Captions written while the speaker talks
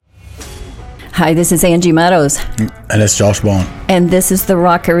Hi, this is Angie Meadows. And it's Josh Bond. And this is the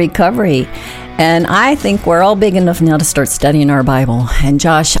Rock of Recovery. And I think we're all big enough now to start studying our Bible. And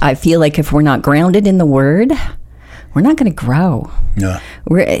Josh, I feel like if we're not grounded in the Word, we're not going to grow. Yeah.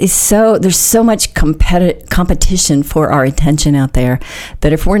 There's so much competition for our attention out there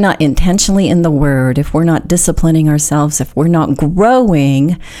that if we're not intentionally in the Word, if we're not disciplining ourselves, if we're not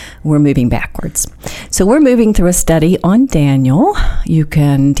growing, we're moving backwards. So we're moving through a study on Daniel. You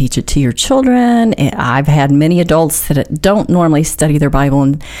can teach it to your children. I've had many adults that don't normally study their Bible,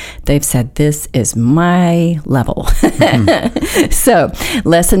 and they've said, this is my level. Mm-hmm. So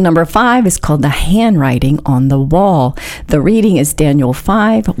lesson number 5 is called the Handwriting on the Wall. The reading is Daniel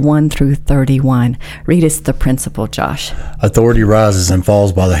 5, 1 through 31. Read us the principle, Josh. Authority rises and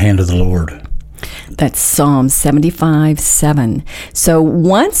falls by the hand of the Lord. That's Psalm 75, 7. So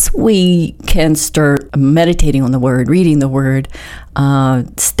once we can start meditating on the Word, reading the Word,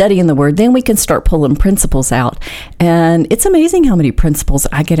 studying the Word, then we can start pulling principles out. And it's amazing how many principles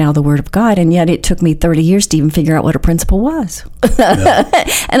I get out of the Word of God, and yet it took me 30 years to even figure out what a principle was. Yeah.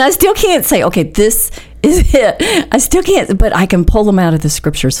 And I still can't say, okay, this is it. I still can't, but I can pull them out of the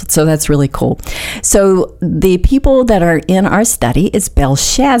scriptures. So that's really cool. So the people that are in our study is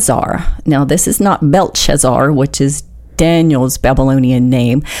Belshazzar. Now, this is not Belshazzar, which is Daniel's Babylonian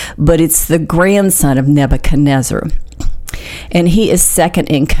name, but it's the grandson of Nebuchadnezzar. And he is second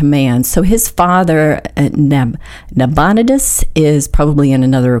in command. So his father, Nabonidus, is probably in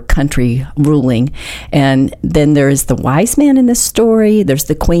another country ruling. And then there is the wise man in this story. There's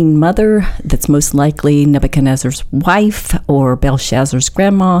the queen mother that's most likely Nebuchadnezzar's wife or Belshazzar's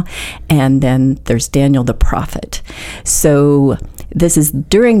grandma. And then there's Daniel the prophet. So this is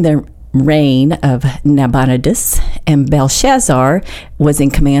during the reign of Nabonidus, and Belshazzar was in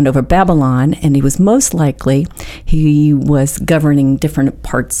command over Babylon, and he was governing different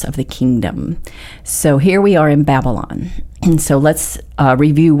parts of the kingdom. So here we are in Babylon. And so let's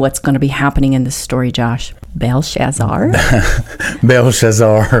review what's going to be happening in this story, Josh. Belshazzar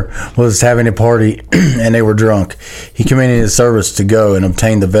was having a party and they were drunk. He commanded his servants to go and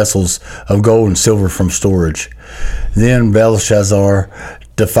obtain the vessels of gold and silver from storage. Then Belshazzar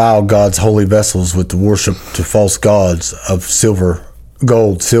defiled God's holy vessels with the worship to false gods of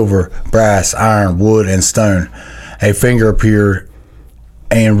gold, silver, brass, iron, wood, and stone. A finger appeared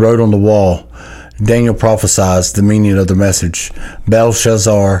and wrote on the wall. Daniel prophesied the meaning of the message.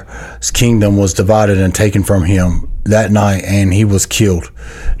 Belshazzar's kingdom was divided and taken from him that night, and he was killed.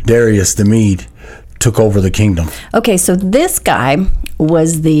 Darius the Mede took over the kingdom. Okay, so this guy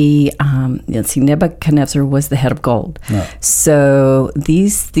was Nebuchadnezzar was the head of gold. No. So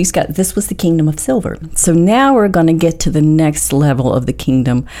these guys, this was the kingdom of silver. So now we're going to get to the next level of the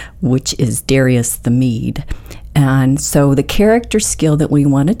kingdom, which is Darius the Mede. And so the character skill that we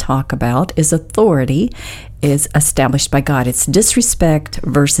want to talk about is authority is established by God. It's disrespect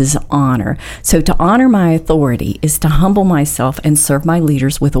versus honor. So to honor my authority is to humble myself and serve my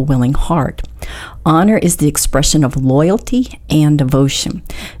leaders with a willing heart. Honor is the expression of loyalty and devotion.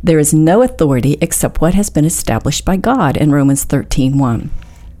 There is no authority except what has been established by God in Romans 13:1.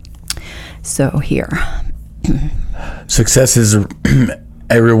 So here. Success is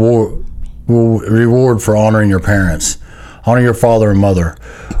a reward for honoring your parents. Honor your father and mother,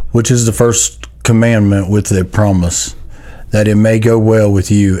 which is the first commandment with the promise that it may go well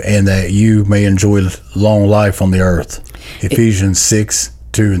with you and that you may enjoy long life on the earth. Ephesians 6,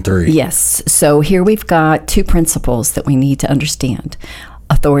 2 and 3. Yes. So here we've got 2 principles that we need to understand.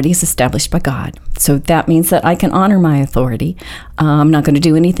 Authority is established by God. So that means that I can honor my authority. I'm not going to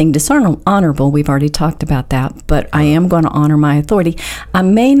do anything dishonorable. We've already talked about that. But I am going to honor my authority. I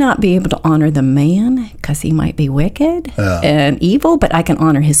may not be able to honor the man because he might be wicked and evil, but I can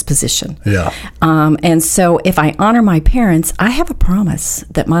honor his position. Yeah. And so if I honor my parents, I have a promise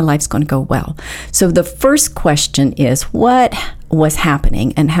that my life's going to go well. So the first question is, what was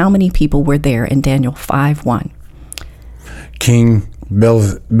happening and how many people were there in Daniel 5:1? King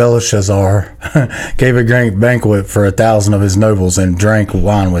Belshazzar gave a great banquet for 1,000 of his nobles and drank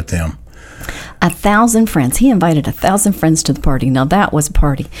wine with them. 1,000 friends. He invited 1,000 friends to the party. Now that was a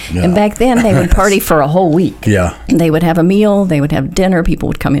party. Yeah. And back then they would party for a whole week. Yeah. They would have a meal. They would have dinner. People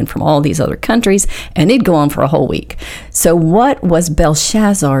would come in from all these other countries, and it'd go on for a whole week. So what was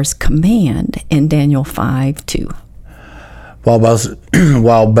Belshazzar's command in Daniel 5:2?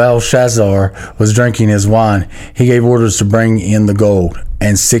 While Belshazzar was drinking his wine, he gave orders to bring in the gold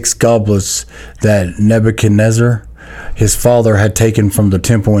and 6 goblets that Nebuchadnezzar his father had taken from the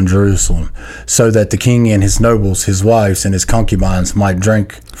temple in Jerusalem, so that the king and his nobles, his wives, and his concubines might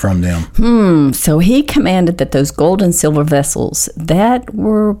drink from them. So he commanded that those gold and silver vessels that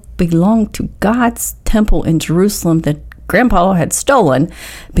belonged to God's temple in Jerusalem that Grandpa had stolen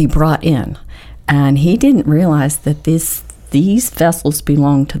be brought in. And he didn't realize that these vessels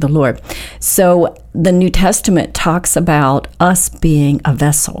belong to the Lord. So the New Testament talks about us being a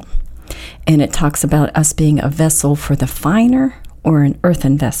vessel. And it talks about us being a vessel for the finer or an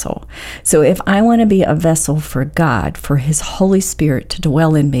earthen vessel. So if I want to be a vessel for God, for his Holy Spirit to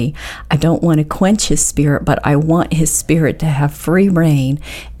dwell in me, I don't want to quench his Spirit, but I want his Spirit to have free reign.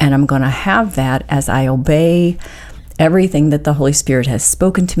 And I'm going to have that as I obey everything that the Holy Spirit has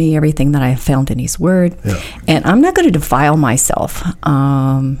spoken to me, everything that I have found in his word. Yeah. And I'm not going to defile myself.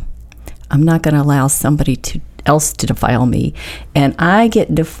 I'm not going to allow somebody else to defile me. And I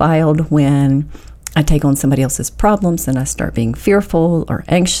get defiled when I take on somebody else's problems and I start being fearful or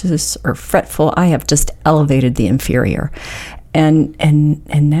anxious or fretful. I have just elevated the inferior. And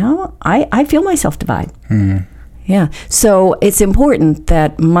now I feel myself divide. Mm-hmm. Yeah. So it's important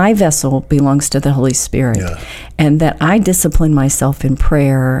that my vessel belongs to the Holy Spirit, and that I discipline myself in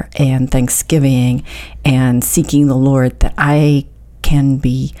prayer and thanksgiving and seeking the Lord, that I can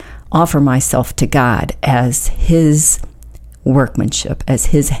offer myself to God as his workmanship, as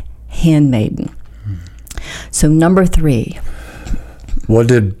his handmaiden. So number 3. What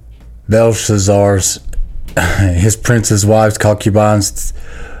did Belshazzar's, his prince's wives, concubines,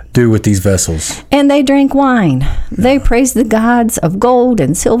 do with these vessels? And they drank wine. They praised the gods of gold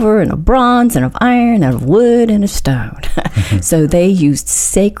and silver and of bronze and of iron and of wood and of stone. So they used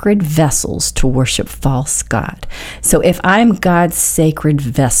sacred vessels to worship false god. So if I'm God's sacred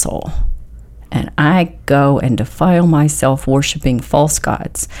vessel and I go and defile myself worshiping false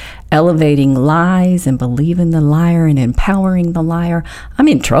gods, elevating lies and believing the liar and empowering the liar, I'm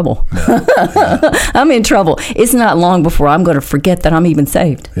in trouble. I'm in trouble. It's not long before I'm going to forget that I'm even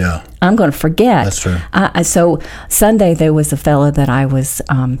saved. Yeah. I'm going to forget. That's true. So Sunday there was a fella that I was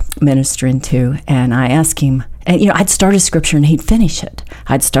ministering to, and I asked him, and I'd start a scripture and he'd finish it.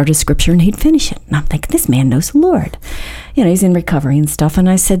 And I'm thinking, this man knows the Lord. He's in recovery and stuff. And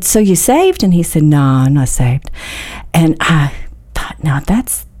I said, so you saved? And he said, no, I'm not saved. And I thought, now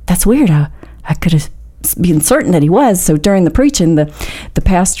that's weird. I could have been certain that he was. So during the preaching, the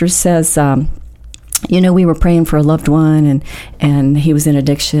pastor says, we were praying for a loved one, and he was in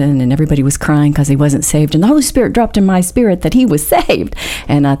addiction, and everybody was crying because he wasn't saved. And the Holy Spirit dropped in my spirit that he was saved.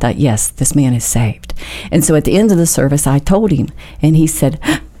 And I thought, yes, this man is saved. And so at the end of the service, I told him, and he said,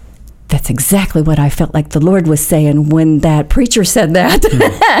 that's exactly what I felt like the Lord was saying when that preacher said that.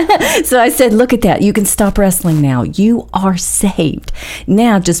 So I said, look at that. You can stop wrestling now. You are saved.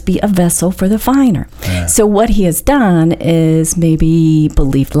 Now just be a vessel for the finer. Yeah. So what he has done is maybe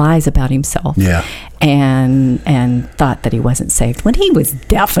believed lies about himself. Yeah. And thought that he wasn't saved when he was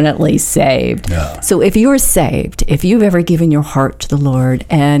definitely saved. Yeah. So if you're saved, if you've ever given your heart to the Lord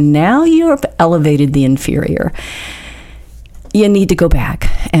and now you've elevated the inferior, you need to go back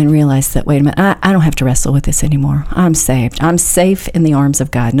and realize that, wait a minute, I don't have to wrestle with this anymore. I'm saved. I'm safe in the arms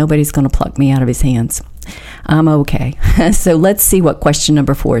of God. Nobody's going to pluck me out of his hands. I'm okay. So let's see what question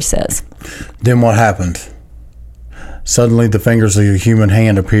number 4 says. Then what happened? Suddenly the fingers of a human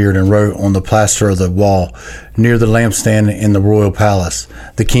hand appeared and wrote on the plaster of the wall near the lampstand in the royal palace.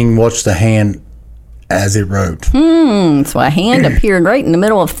 The king watched the hand as it wrote. So a hand appeared right in the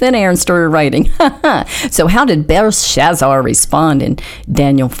middle of thin air and started writing. So how did Belshazzar respond in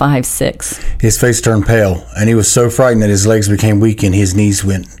Daniel 5:6? His face turned pale, and he was so frightened that his legs became weak and his knees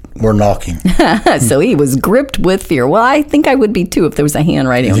were knocking. So he was gripped with fear. Well, I think I would be too if there was a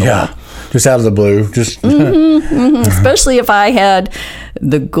handwriting on the wall. Just out of the blue. Just Especially if I had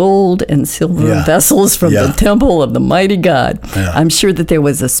the gold and silver vessels from the temple of the mighty God. Yeah. I'm sure that there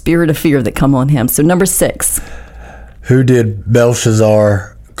was a spirit of fear that come on him. So number 6. Who did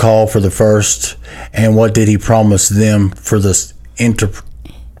Belshazzar call for the first, and what did he promise them for this interpretation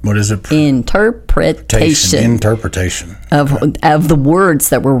of the words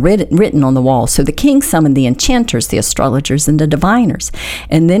that were written on the wall. So the king summoned the enchanters, the astrologers, and the diviners.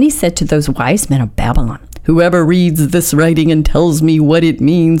 And then he said to those wise men of Babylon, whoever reads this writing and tells me what it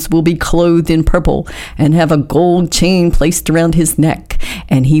means will be clothed in purple and have a gold chain placed around his neck,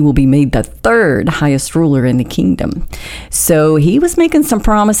 and he will be made the 3rd highest ruler in the kingdom. So he was making some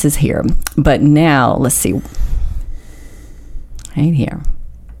promises here. But now, let's see. Right here.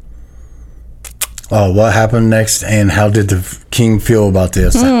 what happened next, and how did the king feel about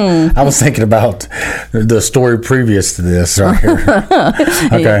this? I was thinking about the story previous to this right here.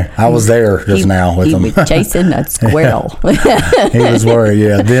 Okay, I was there just now with him. He was chasing that squirrel. He was worried,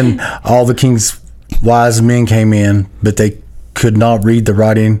 yeah. Then all the king's wise men came in, but they could not read the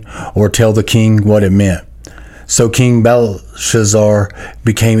writing or tell the king what it meant. So King Belshazzar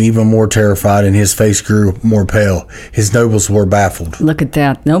became even more terrified, and his face grew more pale. His nobles were baffled. Look at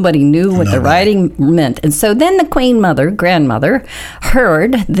that. Nobody knew what the writing meant. And so then the grandmother,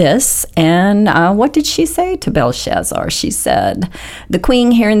 heard this, and what did she say to Belshazzar? She said, the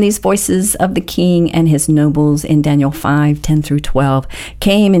queen, hearing these voices of the king and his nobles in Daniel 5:10 through 12,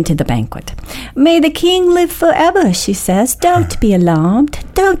 came into the banquet. May the king live forever, she says. Don't be alarmed.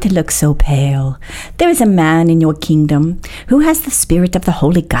 Don't look so pale. There is a man in your kingdom who has the spirit of the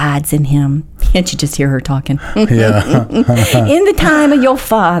holy gods in him. Can't you just hear her talking? Yeah. In the time of your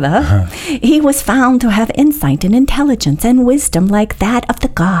father, he was found to have insight and intelligence and wisdom like that of the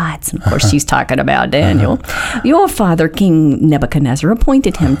gods. And of course, she's talking about Daniel. Your father, King Nebuchadnezzar,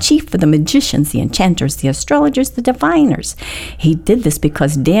 appointed him chief for the magicians, the enchanters, the astrologers, the diviners. He did this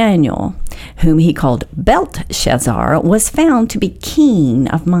because Daniel, whom he called Belshazzar, was found to be keen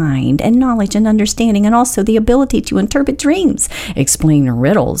of mind and knowledge and understanding, and also the ability to interpret dreams, explain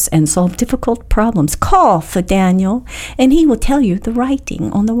riddles, and solve difficult problems. Call for Daniel, and he will tell you the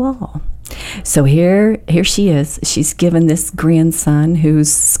writing on the wall. So here she is. She's given this grandson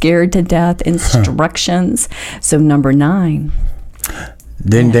who's scared to death instructions. So number 9.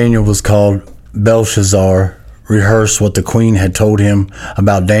 Then Daniel was called. Belshazzar rehearsed what the queen had told him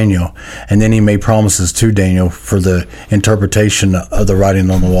about Daniel, and then he made promises to Daniel for the interpretation of the writing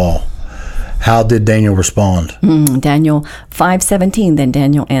on the wall. How did Daniel respond? Daniel 5:17. Then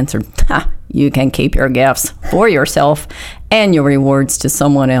Daniel answered, you can keep your gifts for yourself and your rewards to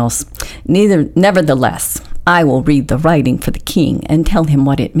someone else. Nevertheless, I will read the writing for the king and tell him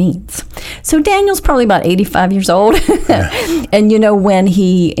what it means. So Daniel's probably about 85 years old. And when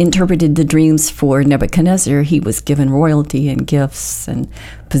he interpreted the dreams for Nebuchadnezzar, he was given royalty and gifts and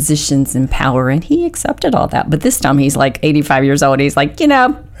positions and power, and he accepted all that. But this time he's like 85 years old. He's like,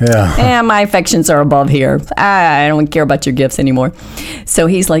 my affections are above here. I don't care about your gifts anymore. So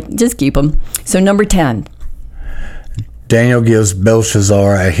he's like, just keep them. So number 10. Daniel gives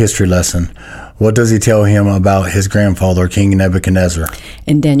Belshazzar a history lesson. What does he tell him about his grandfather, King Nebuchadnezzar?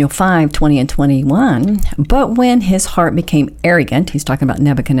 In Daniel 5:20 and 21, but when his heart became arrogant, he's talking about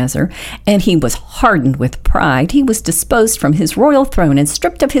Nebuchadnezzar, and he was hardened with pride, he was disposed from his royal throne and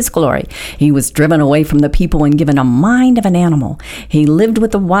stripped of his glory. He was driven away from the people and given a mind of an animal. He lived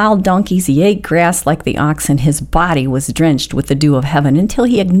with the wild donkeys, he ate grass like the oxen, his body was drenched with the dew of heaven until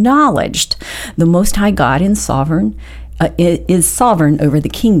he acknowledged the Most High God is sovereign over the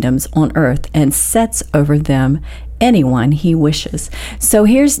kingdoms on earth and sets over them anyone he wishes. So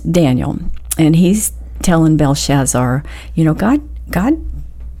here's Daniel, and he's telling Belshazzar, God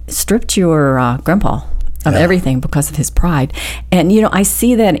stripped your grandpa of everything because of his pride. And, I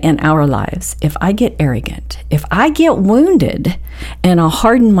see that in our lives. If I get arrogant, if I get wounded and I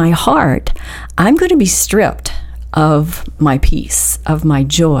harden my heart, I'm going to be stripped of my peace, of my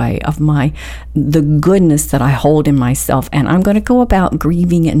joy, of the goodness that I hold in myself, and I'm going to go about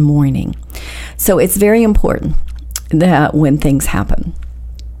grieving and mourning. So it's very important that when things happen,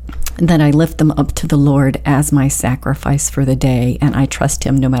 that I lift them up to the Lord as my sacrifice for the day, and I trust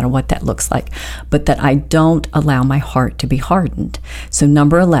Him no matter what that looks like, but that I don't allow my heart to be hardened. So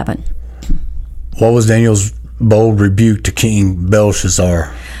number 11. What was Daniel's bold rebuke to King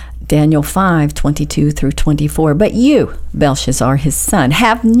Belshazzar? Daniel 5:22 through 24. But you, Belshazzar, his son,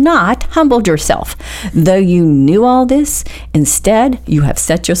 have not humbled yourself, though you knew all this. Instead, you have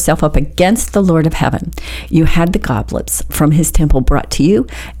set yourself up against the Lord of heaven. You had the goblets from his temple brought to you,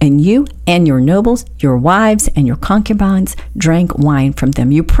 and you and your nobles, your wives, and your concubines drank wine from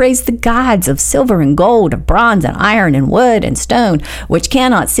them. You praised the gods of silver and gold, of bronze and iron and wood and stone, which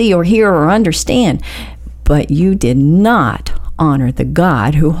cannot see or hear or understand. But you did not honor the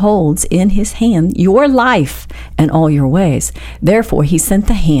God who holds in his hand your life and all your ways. Therefore, he sent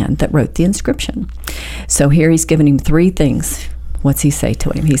the hand that wrote the inscription. So here he's giving him 3 things. What's he say to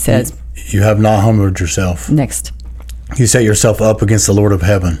him? He says, you have not humbled yourself. Next. You set yourself up against the Lord of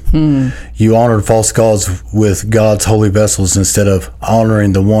heaven. You honored false gods with God's holy vessels instead of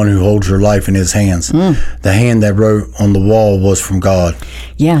honoring the one who holds your life in his hands. The hand that wrote on the wall was from God.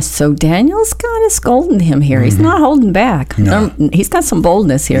 Yes, so Daniel's kind of scolding him here. He's not holding back. No. He's got some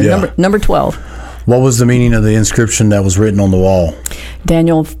boldness here. Yeah. Number 12. What was the meaning of the inscription that was written on the wall?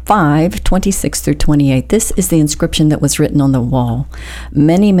 Daniel 5:26-28. This is the inscription that was written on the wall.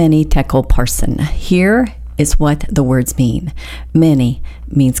 Many, many tekel parson. Here is what the words mean. Many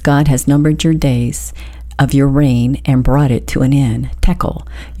means God has numbered your days of your reign and brought it to an end. Tekel,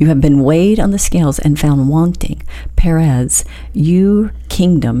 you have been weighed on the scales and found wanting. Perez, your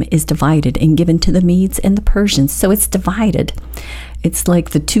kingdom is divided and given to the Medes and the Persians. So it's divided. It's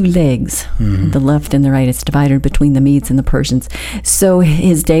like the two legs, the left and the right. It's divided between the Medes and the Persians. So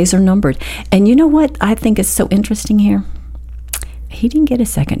his days are numbered. And you know what I think is so interesting here? He didn't get a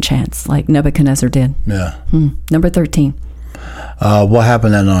second chance like Nebuchadnezzar did. Yeah. Number 13. What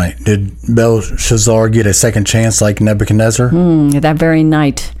happened that night? Did Belshazzar get a second chance like Nebuchadnezzar? That very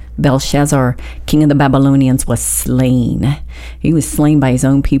night, Belshazzar, king of the Babylonians, was slain. He was slain by his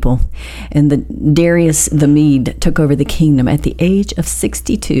own people. And Darius the Mede took over the kingdom at the age of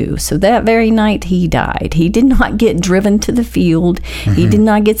 62. So that very night he died. He did not get driven to the field. He did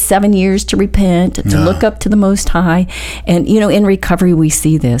not get 7 years to repent, to look up to the Most High. And, in recovery we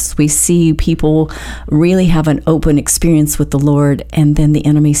see this. We see people really have an open experience with the Lord, and then the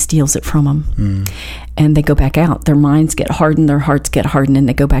enemy steals it from them. And they go back out. Their minds get hardened, their hearts get hardened, and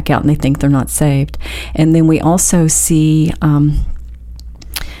they go back out and they think they're not saved. And then we also see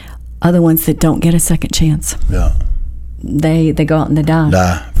other ones that don't get a second chance. Yeah. They go out and they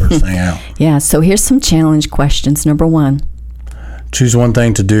die. First thing out. Yeah, so here's some challenge questions. Number 1. Choose one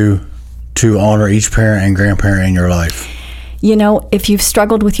thing to do to honor each parent and grandparent in your life. If you've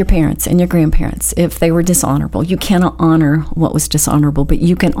struggled with your parents and your grandparents, if they were dishonorable, you cannot honor what was dishonorable, but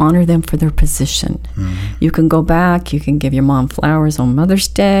you can honor them for their position. You can go back, you can give your mom flowers on Mother's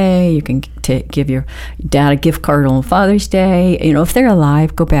Day, you can give your dad a gift card on Father's Day. If they're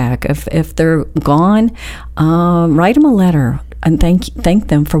alive, go back. If they're gone, write them a letter and thank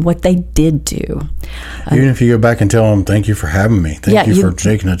them for what they did do. Even if you go back and tell them, thank you for having me. Thank you for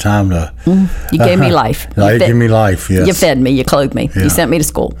taking the time to... You gave me life. You gave me life, yes. You fed me, you clothed me, you sent me to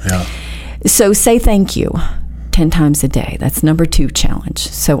school. Yeah. So say thank you 10 times a day. That's number 2 challenge.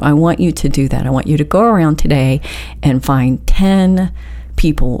 So I want you to do that. I want you to go around today and find 10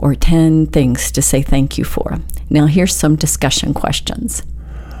 people or 10 things to say thank you for. Now here's some discussion questions.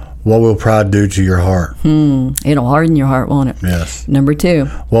 What will pride do to your heart? It'll harden your heart, won't it? Yes. Number 2.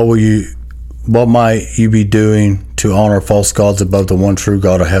 What might you be doing to honor false gods above the one true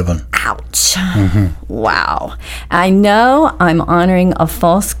God of heaven? Ouch. Wow. I know I'm honoring a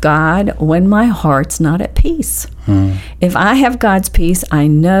false god when my heart's not at peace. If I have God's peace, I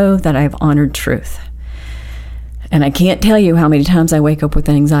know that I've honored truth. And I can't tell you how many times I wake up with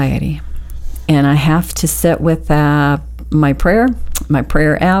anxiety. And I have to sit with my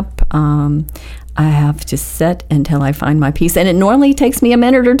prayer app. I have to sit until I find my peace. And it normally takes me a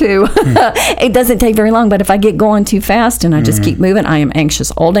minute or 2. It doesn't take very long, but if I get going too fast and I just keep moving, I am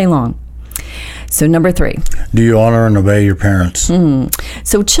anxious all day long. So number 3. Do you honor and obey your parents?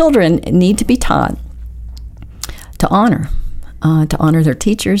 So children need to be taught to honor their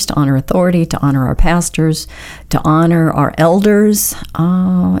teachers, to honor authority, to honor our pastors, to honor our elders,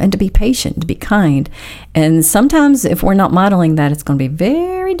 and to be patient, to be kind. And sometimes if we're not modeling that, it's going to be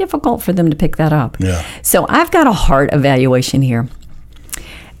very difficult for them to pick that up. Yeah. So I've got a heart evaluation here.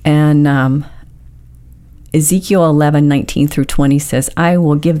 And Ezekiel 11:19-20 says, I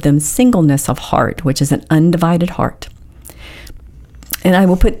will give them singleness of heart, which is an undivided heart. And I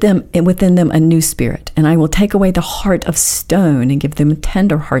will put within them a new spirit, and I will take away the heart of stone and give them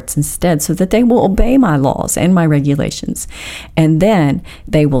tender hearts instead, so that they will obey my laws and my regulations. And then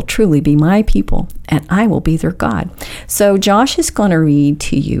they will truly be my people, and I will be their God. So Josh is going to read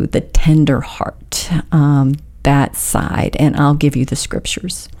to you the tender heart, that side, and I'll give you the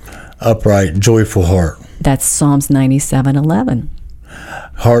scriptures. Upright, joyful heart. That's Psalms 97:11.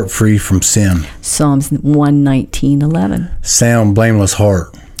 Heart free from sin. Psalms 119:11. Sound, blameless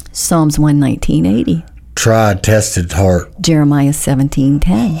heart. Psalms 119:80. Tried, tested heart. Jeremiah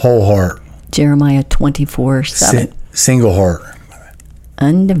 17:10. Whole heart. Jeremiah 24:7. Single heart.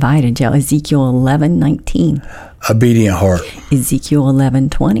 Undivided. Ezekiel 11:19. Obedient heart. Ezekiel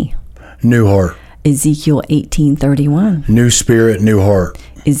 11:20. New heart. Ezekiel 18:31. New spirit, new heart.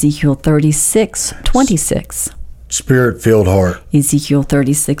 Ezekiel 36:26. Spirit-filled heart. Ezekiel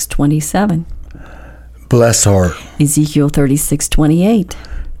 36:27. Blessed heart. Ezekiel 36:28.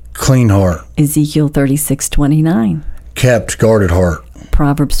 Clean heart. Ezekiel 36:29. Kept, guarded heart.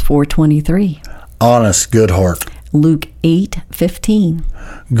 Proverbs 4:23. Honest, good heart. Luke 8:15.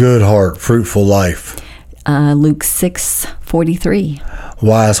 Good heart, fruitful life. Luke 6:43.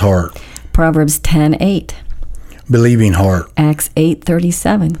 Wise heart. Proverbs 10:8. Believing heart. Acts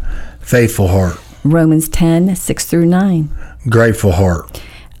 8:37. Faithful heart. Romans 10, 6 through 9. Grateful heart.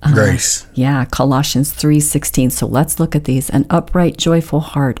 Grace. Yeah, Colossians 3:16. So let's look at these. An upright, joyful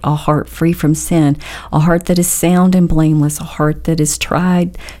heart, a heart free from sin, a heart that is sound and blameless, a heart that is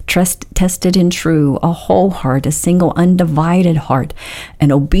tried, tested and true, a whole heart, a single undivided heart,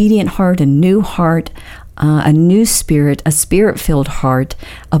 an obedient heart, a new heart, a new spirit, a spirit-filled heart,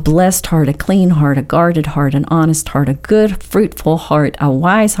 a blessed heart, a clean heart, a guarded heart, an honest heart, a good, fruitful heart, a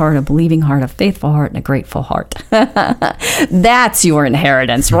wise heart, a believing heart, a faithful heart, and a grateful heart. That's your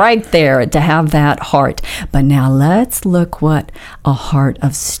inheritance right there, to have that heart. But now let's look what a heart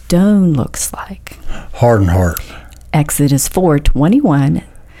of stone looks like. Hardened heart. Exodus 4:21,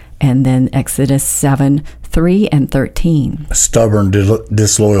 and then Exodus 7:3 and 13. A stubborn,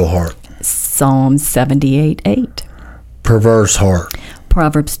 disloyal heart. Psalm 78:8. Perverse heart.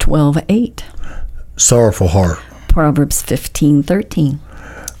 Proverbs 12:8. Sorrowful heart. Proverbs 15:13.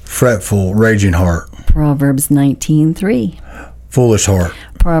 Fretful, raging heart. Proverbs 19:3. Foolish heart.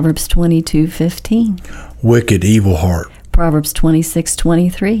 Proverbs 22:15. Wicked, evil heart. Proverbs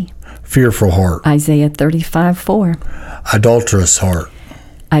 26:23. Fearful heart. Isaiah 35:4. Adulterous heart.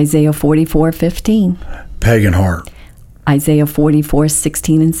 Isaiah 44:15. Pagan heart. Isaiah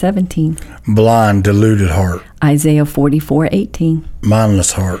 44:16 and 17. Blind, deluded heart. Isaiah 44:18.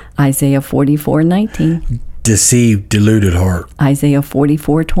 Mindless heart. Isaiah 44:19. Deceived, deluded heart. Isaiah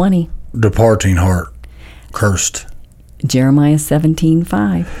 44:20. Departing heart. Cursed. Jeremiah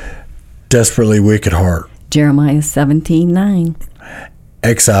 17:5. Desperately wicked heart. Jeremiah 17:9.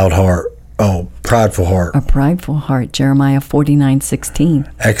 Exiled heart. Oh, prideful heart. A prideful heart. Jeremiah 49:16.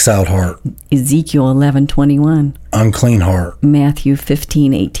 Exiled heart. Ezekiel 11:21. Unclean heart. Matthew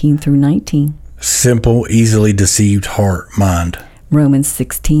 15:18 through 19. Simple, easily deceived heart, mind. Romans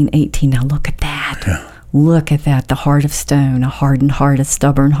 16:18. Now look at that. Yeah. Look at that. The heart of stone, a hardened heart, a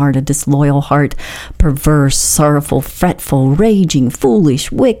stubborn heart, a disloyal heart, perverse, sorrowful, fretful, raging,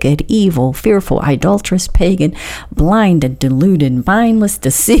 foolish, wicked, evil, fearful, idolatrous, pagan, blinded, deluded, mindless,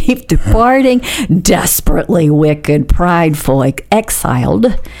 deceived, departing, desperately wicked, prideful,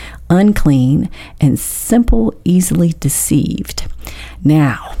 exiled, unclean, and simple, easily deceived.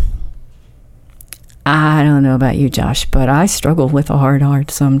 Now, I don't know about you, Josh, but I struggle with a hard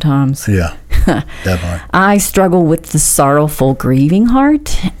heart sometimes. Yeah, definitely. I struggle with the sorrowful, grieving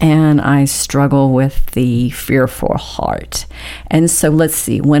heart, and I struggle with the fearful heart. And so let's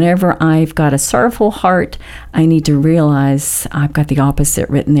see, whenever I've got a sorrowful heart, I need to realize I've got the opposite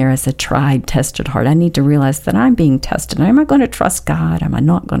written there as a tried, tested heart. I need to realize that I'm being tested. Am I going to trust God? Am I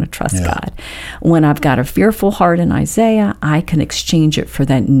not going to trust God? When I've got a fearful heart in Isaiah, I can exchange it for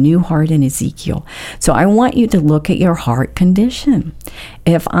that new heart in Ezekiel. So I want you to look at your heart condition.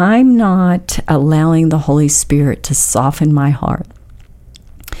 If I'm not allowing the Holy Spirit to soften my heart,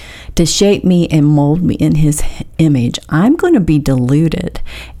 to shape me and mold me in His image, I'm going to be deluded,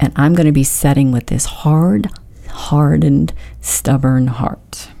 and I'm going to be setting with this hardened, stubborn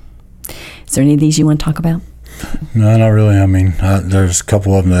heart. Is there any of these you want to talk about? No, not really. I mean, there's a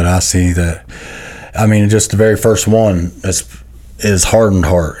couple of them that I see that, I mean, just the very first one is hardened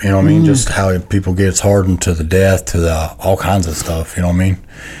heart. You know what I mean? Just how people get hardened to the death, to the all kinds of stuff. You know what I mean?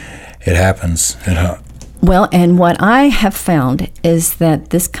 It happens. Well, and what I have found is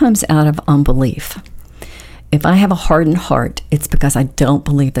that this comes out of unbelief. If I have a hardened heart, it's because I don't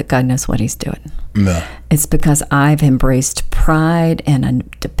believe that God knows what He's doing. Yeah. It's because I've embraced pride and I'm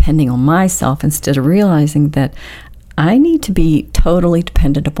depending on myself instead of realizing that I need to be totally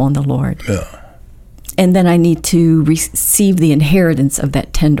dependent upon the Lord. Yeah. And then I need to receive the inheritance of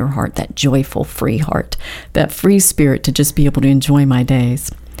that tender heart, that joyful, free heart, that free spirit to just be able to enjoy my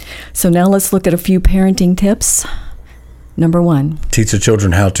days. So now let's look at a few parenting tips. Number 1. Teach the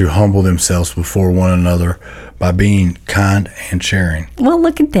children how to humble themselves before one another by being kind and sharing. Well,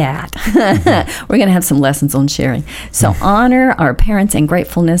 look at that. We're going to have some lessons on sharing. So honor our parents and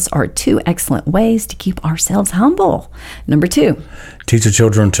gratefulness are 2 excellent ways to keep ourselves humble. Number 2. Teach the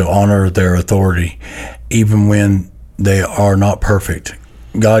children to honor their authority, even when they are not perfect.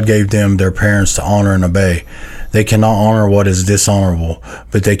 God gave them their parents to honor and obey. They cannot honor what is dishonorable,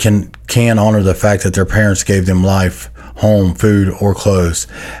 but they can honor the fact that their parents gave them life, home, food, or clothes.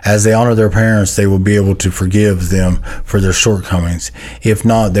 As they honor their parents, they will be able to forgive them for their shortcomings. If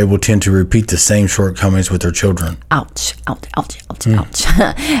not, they will tend to repeat the same shortcomings with their children. Ouch, ouch, ouch, ouch, ouch.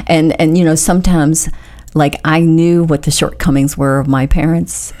 And you know, sometimes, like, I knew what the shortcomings were of my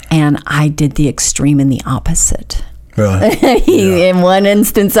parents, and I did the extreme and the opposite. Really? In one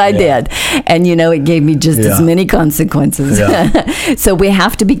instance I did, and you know, it gave me just as many consequences. So we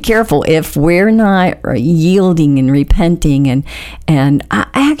have to be careful if we're not yielding and repenting, and I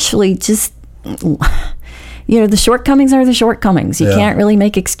actually just the shortcomings are the shortcomings. You can't really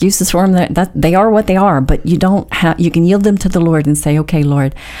make excuses for them. That they are what they are, but you can yield them to the Lord and say, okay,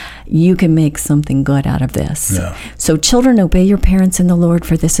 Lord, you can make something good out of this. Yeah. So children, obey your parents in the Lord,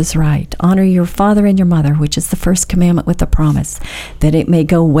 for this is right. Honor your father and your mother, which is the first commandment with the promise, that it may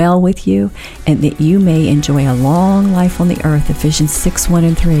go well with you and that you may enjoy a long life on the earth. Ephesians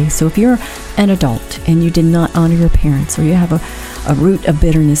 6:1-3. So if you're an adult and you did not honor your parents, or you have a root of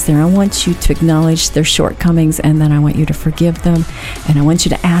bitterness there, I want you to acknowledge their shortcomings, and then I want you to forgive them, and I want you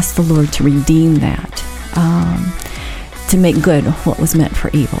to ask the Lord to redeem that, to make good what was meant for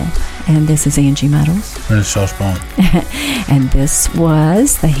evil. And this is Angie Meadows. And it's Josh Bond. And this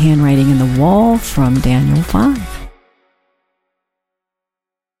was the Handwriting in the Wall from Daniel 5.